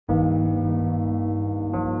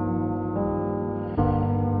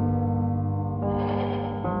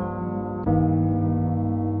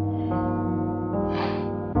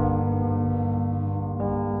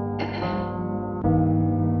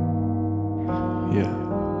Yeah,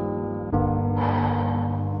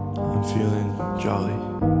 I'm feeling jolly.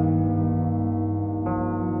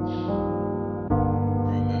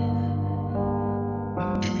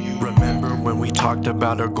 Remember when we talked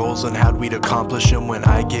about our goals and how we'd accomplish them? When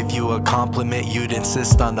I gave you a compliment, you'd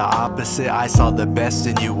insist on the opposite. I saw the best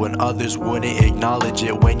in you when others wouldn't acknowledge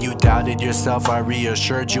it. When you doubted yourself, I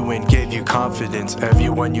reassured you and gave you confidence.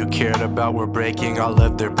 Everyone you cared about were breaking all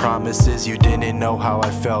of their promises. You didn't know how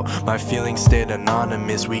I felt, my feelings stayed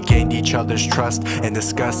anonymous. We gained each other's trust and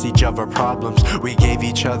discussed each of our problems. We gave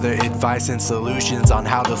each other advice and solutions on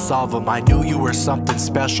how to solve them. I knew you were something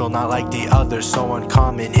special, not like the others, so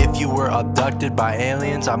uncommon. If you were abducted by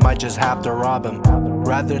aliens, I might just have to rob them.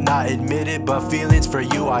 Rather not admit it, but feelings for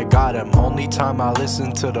you, I got them. Only time I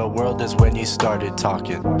listened to the world is when you started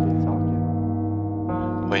talking.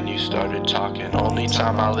 When you started talking. Only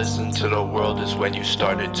time I listened to the world is when you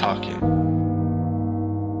started talking.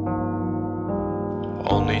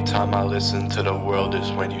 Only time I listened to the world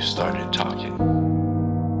is when you started talking.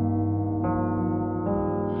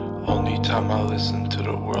 Only time I listened to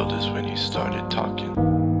the world is when you started talking.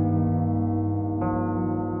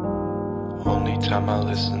 Only time I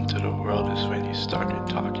listened to the world is when you started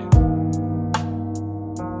talking.